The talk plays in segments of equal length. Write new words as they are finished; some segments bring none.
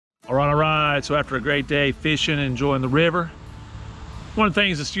right, so after a great day fishing and enjoying the river, one of the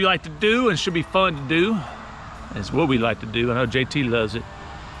things that you like to do and should be fun to do, is what we like to do, I know JT loves it,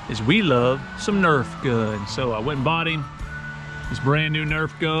 is we love some Nerf guns. So I went and bought him this brand new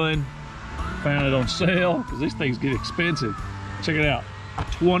Nerf gun, found it on sale, because these things get expensive. Check it out,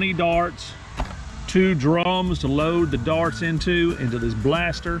 20 darts, 2 drums to load the darts into this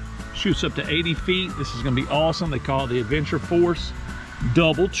blaster. Shoots up to 80 feet. This is gonna be awesome. They call it the Adventure Force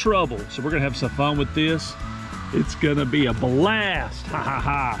Double Trouble. So we're gonna have some fun with this. It's gonna be a blast, ha ha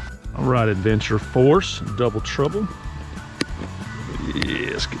ha. All right, Adventure Force Double Trouble.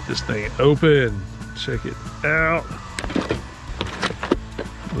 Let's get this thing open. Check it out.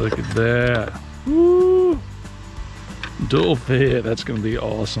 Look at that. Woo! Dual fit, that's gonna be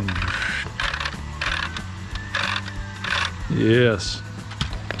awesome. Yes.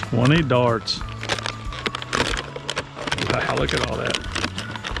 20 darts. Wow, look at all that.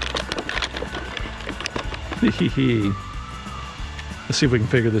 Let's see if we can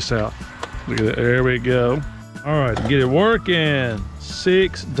figure this out. Look at that, there we go. All right, get it working.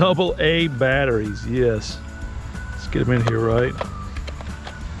 6 AA batteries, yes. Let's get them in here right.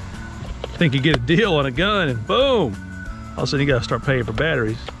 I think you get a deal on a gun and boom. All of a sudden you gotta start paying for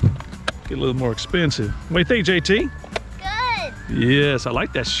batteries. Get a little more expensive. What do you think, JT? Yes, I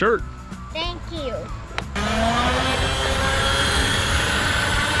like that shirt. Thank you.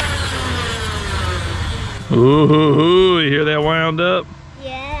 Ooh, you hear that wound up?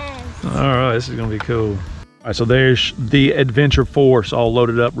 Yes. All right, this is gonna be cool. All right, so there's the Adventure Force all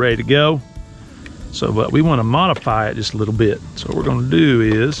loaded up, ready to go. So, but we wanna modify it just a little bit. So what we're gonna do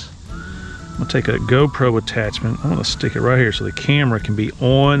is, I'm gonna take a GoPro attachment. I'm gonna stick it right here so the camera can be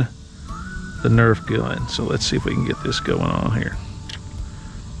on the Nerf gun. So let's see if we can get this going on here.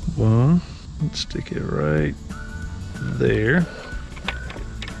 Boom. Let's stick it right there.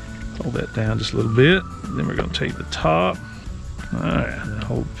 Hold that down just a little bit. Then we're gonna take the top. All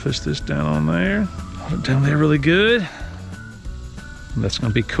right, push this down on there. Hold it down there really good. And that's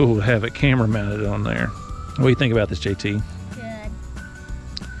gonna be cool to have it camera mounted on there. What do you think about this, JT? Good.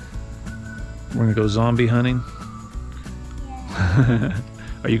 We're gonna go zombie hunting. Yeah.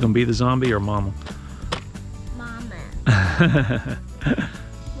 Are you gonna be the zombie or mama? Mama.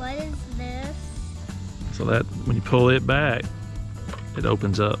 What is this? So that when you pull it back, it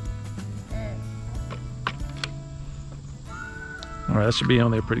opens up. All right, that should be on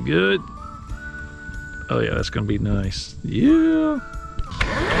there pretty good. Oh yeah, that's gonna be nice. Yeah.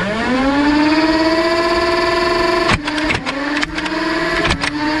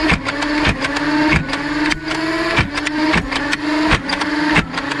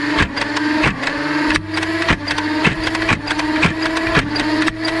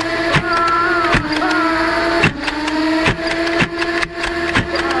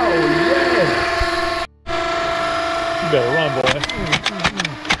 You better run, boy.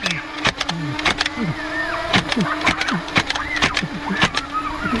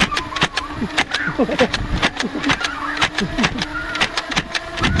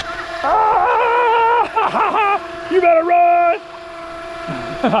 You better run!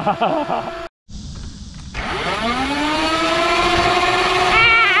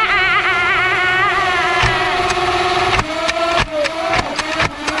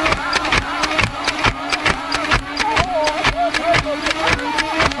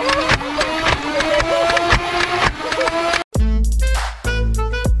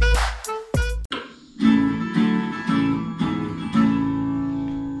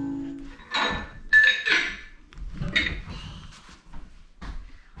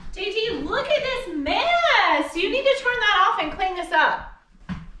 JT, look at this mess. You need to turn that off and clean this up.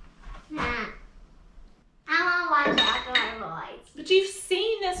 Nah. I want to watch Outdoor Boys. But you've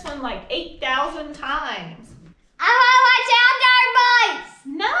seen this one like 8,000 times. I want to watch Outdoor Boys.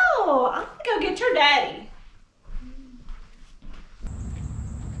 No, I'm gonna go get your daddy.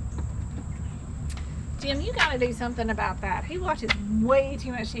 Jim, you gotta do something about that. He watches way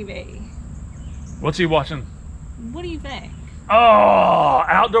too much TV. What's he watching? What do you think? Oh,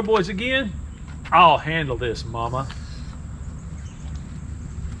 Outdoor Boys again? I'll handle this, mama.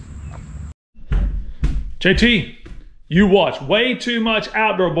 JT, you watch way too much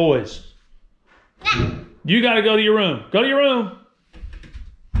Outdoor Boys. Nah. You gotta go to your room. Go to your room.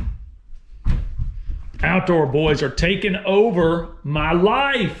 Outdoor Boys are taking over my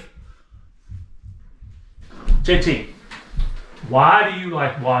life. JT, why do you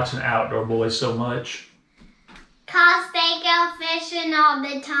like watching Outdoor Boys so much? 'Cause they go fishing all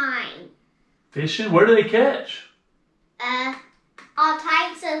the time. Fishing? Where do they catch? All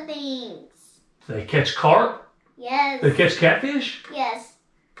types of things. They catch carp? Yes. They catch catfish? Yes.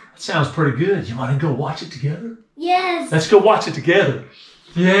 Sounds pretty good. You want to go watch it together? Yes. Let's go watch it together.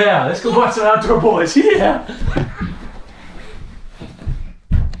 Yeah, let's go watch some Outdoor Boys. Yeah.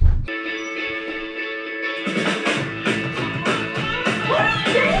 What are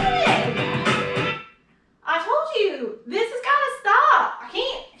you doing? I told you, this has got to stop. I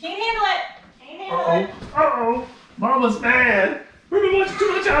can't handle it. Can't handle it. Uh-oh. Mama's mad. We've been watching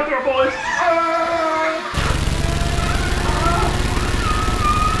too much Outdoor Boys.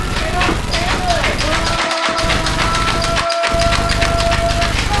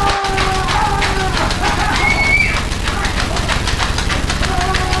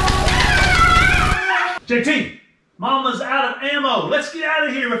 JT, Mama's out of ammo. Let's get out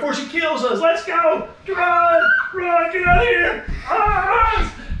of here before she kills us. Let's go. Run, run, get out of here. Run.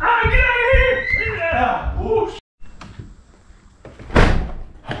 Get out of here. Yeah. Whoosh.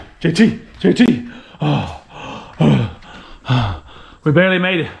 JT. We barely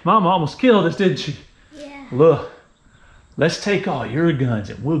made it. Mama almost killed us, didn't she? Yeah. Look, let's take all your guns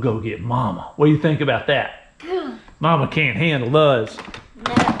and we'll go get Mama. What do you think about that? Good. Mama can't handle us.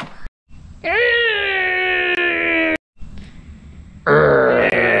 No.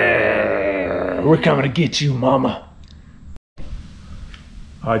 We're coming to get you, Mama.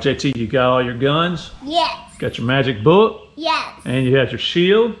 All right, JT, you got all your guns? Yes. Got your magic book? Yes. And you have your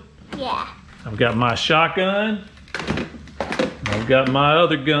shield? Yeah. I've got my shotgun. I've got my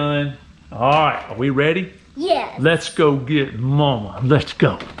other gun. All right, are we ready? Yes. Let's go get Mama. Let's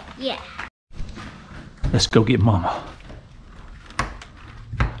go. Yeah. Let's go get Mama.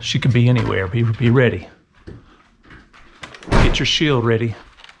 She can be anywhere. Be ready. Get your shield ready.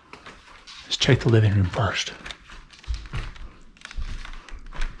 Let's check the living room first.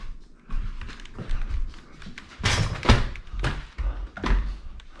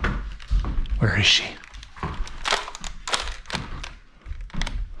 Where is she?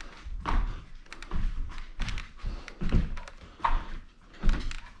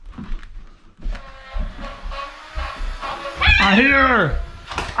 I hear her.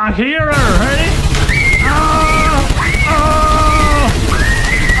 I hear her. Ready?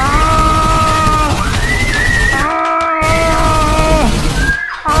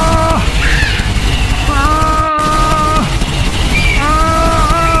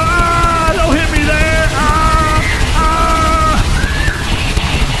 Don't hit me there.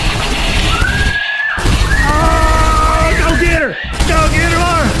 Go get her. Go get her,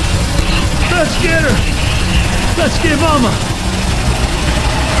 Laura. Let's get her. Let's get Mama.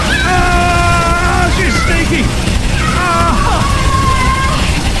 She's sneaky.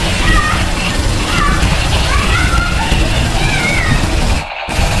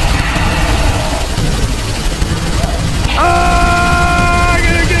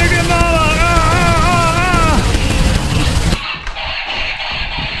 Get Mama.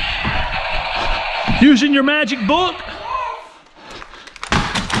 Using your magic book?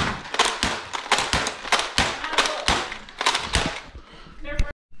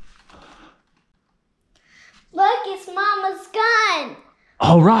 Look, it's Mama's gun.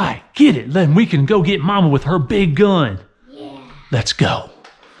 All right, get it. Then we can go get Mama with her big gun. Yeah. Let's go.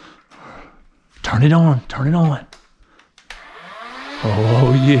 Turn it on. Turn it on.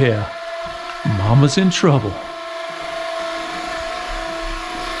 Oh, yeah. Mama's in trouble.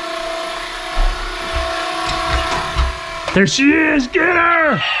 There she is. Get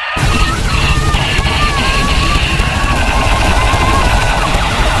her.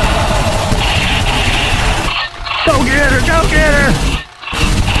 Go get her. Go get her.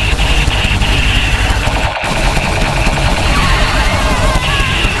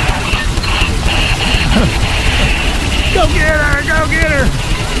 Go get her! Go get her!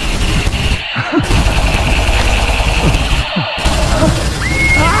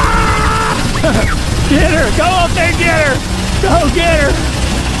 Get her! Go up there and get her! Go get her!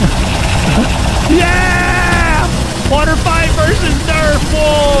 Yeah! Water fight versus Nerf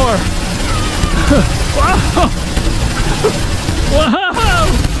war! Whoa! Whoa!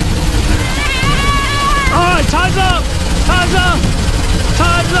 All right, time's up! Time's up!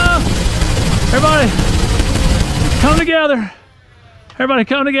 Time's up! Everybody, come together. Everybody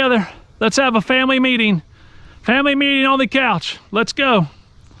come together. Let's have a family meeting. Family meeting on the couch. Let's go.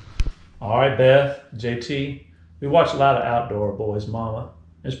 All right, Beth, JT, we watch a lot of Outdoor Boys, Mama.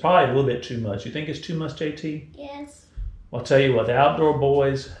 It's probably a little bit too much. You think it's too much, JT? Yes. Well, I'll tell you what, the Outdoor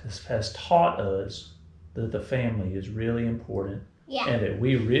Boys has taught us that the family is really important. Yeah. And that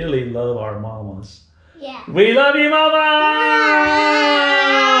we really love our mamas. Yeah. We love you, Mama!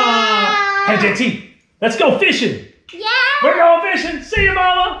 Hey, JT, let's go fishing. Yeah. We're going fishing. See you,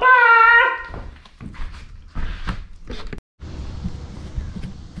 Mama. Bye.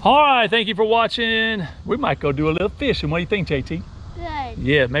 All right, thank you for watching. We might go do a little fishing. What do you think, JT? Good.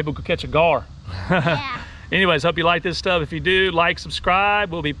 Yeah, maybe we could catch a gar. Yeah. Anyways, hope you like this stuff. If you do, like,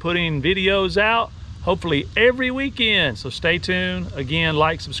 subscribe. We'll be putting videos out hopefully every weekend. So stay tuned. Again,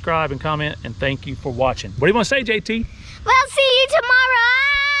 like, subscribe, and comment. And thank you for watching. What do you want to say, JT? We'll see you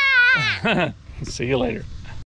tomorrow. See you later.